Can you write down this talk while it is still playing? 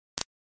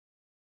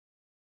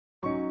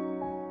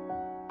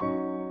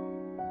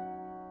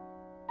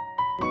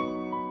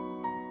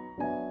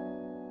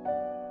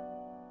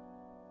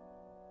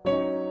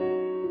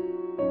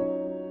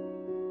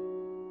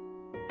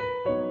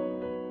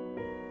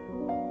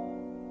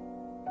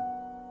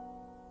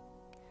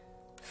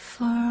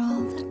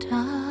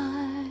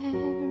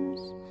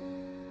times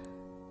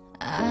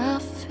I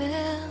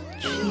felt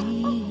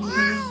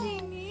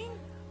cheated,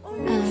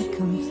 I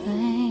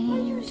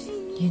complained.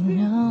 You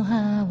know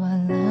how I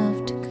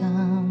love to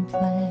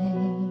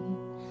complain.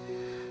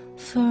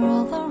 For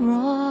all the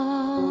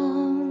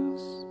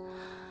wrongs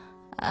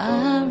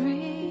I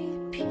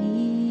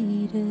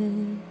repeated,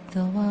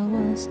 though I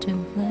was to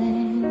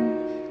blame,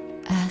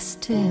 I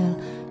still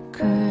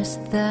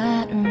cursed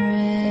that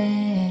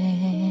rain.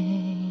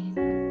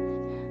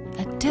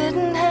 I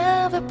didn't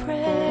have a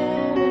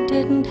prayer,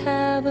 didn't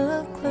have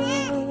a clue.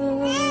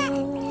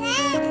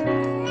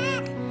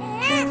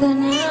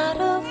 Then out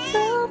of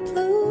the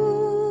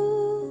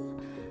blue,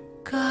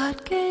 God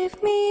gave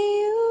me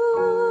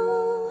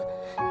you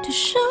to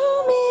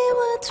show me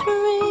what's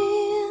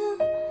real.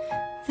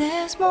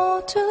 There's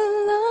more to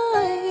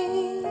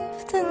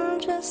life than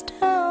just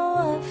how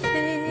I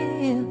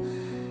feel.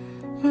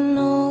 And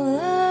all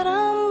that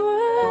I'm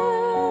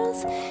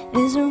worth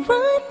is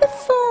right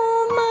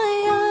before my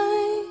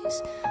eyes.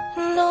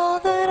 And all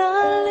that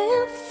I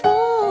live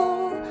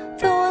for,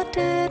 though I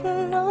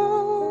didn't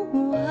know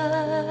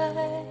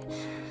why,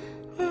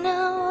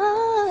 now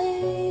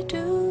I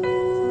do.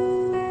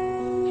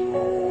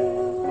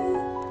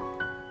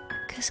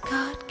 'Cause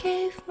God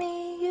gave me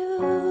you.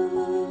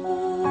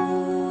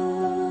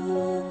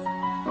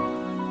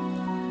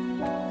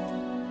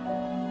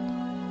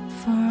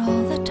 For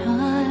all the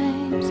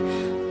times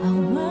I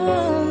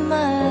wore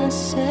my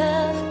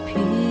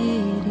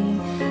self-pity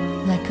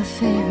like a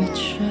favorite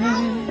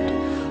shirt,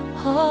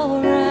 all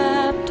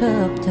wrapped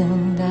up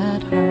in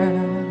that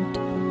hurt.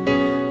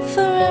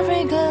 For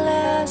every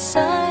glass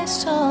I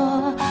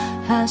saw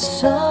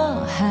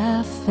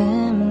half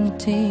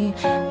empty.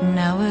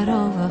 Now it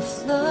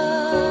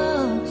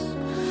overflows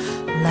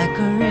like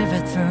a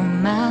river through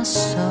my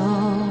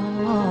soul.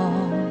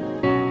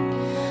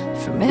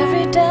 From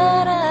every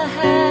doubt I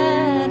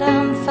had,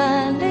 I'm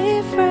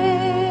finally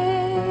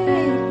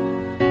free.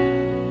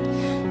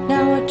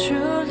 Now I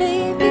truly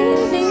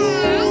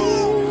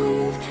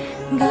believe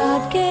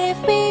God gave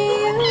me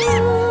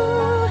you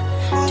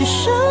to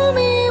show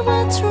me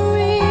what's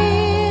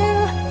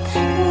real.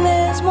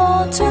 There's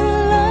more to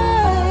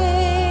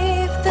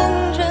life than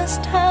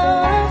just how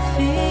I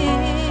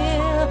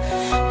feel.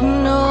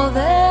 And all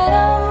that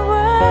I'm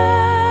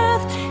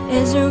worth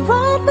is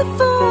right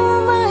before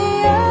my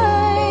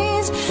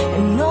eyes.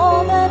 And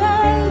all that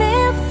I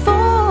live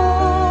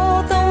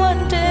for, though I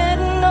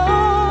didn't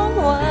know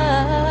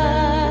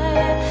why,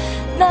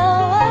 now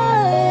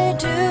I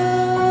do.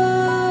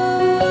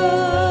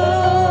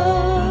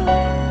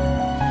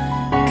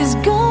 'Cause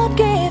God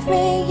gave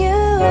me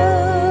you.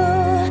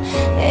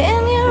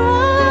 In your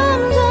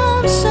arms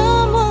I'm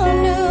someone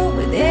new,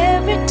 with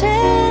every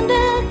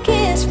tender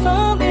kiss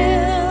from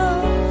you.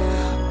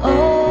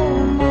 Oh,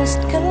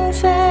 must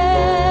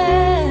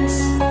confess,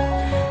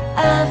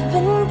 I've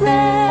been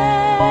blessed.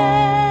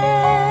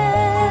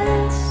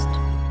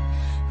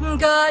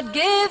 God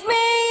gave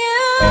me you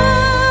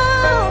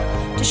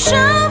to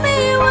show me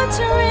what's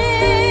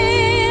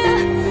real.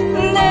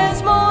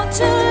 There's more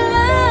to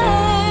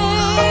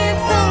life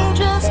than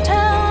just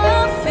how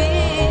I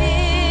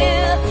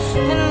feel.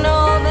 And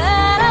all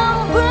that I'm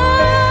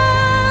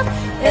worth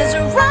is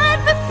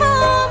right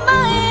before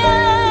my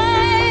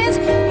eyes.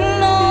 And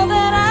all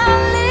that I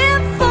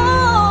live for,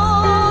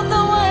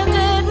 though I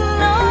didn't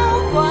know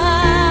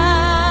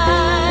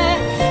why,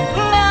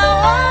 now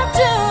I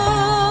do.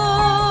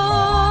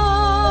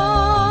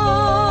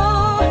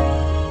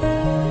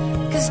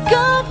 'Cause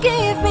God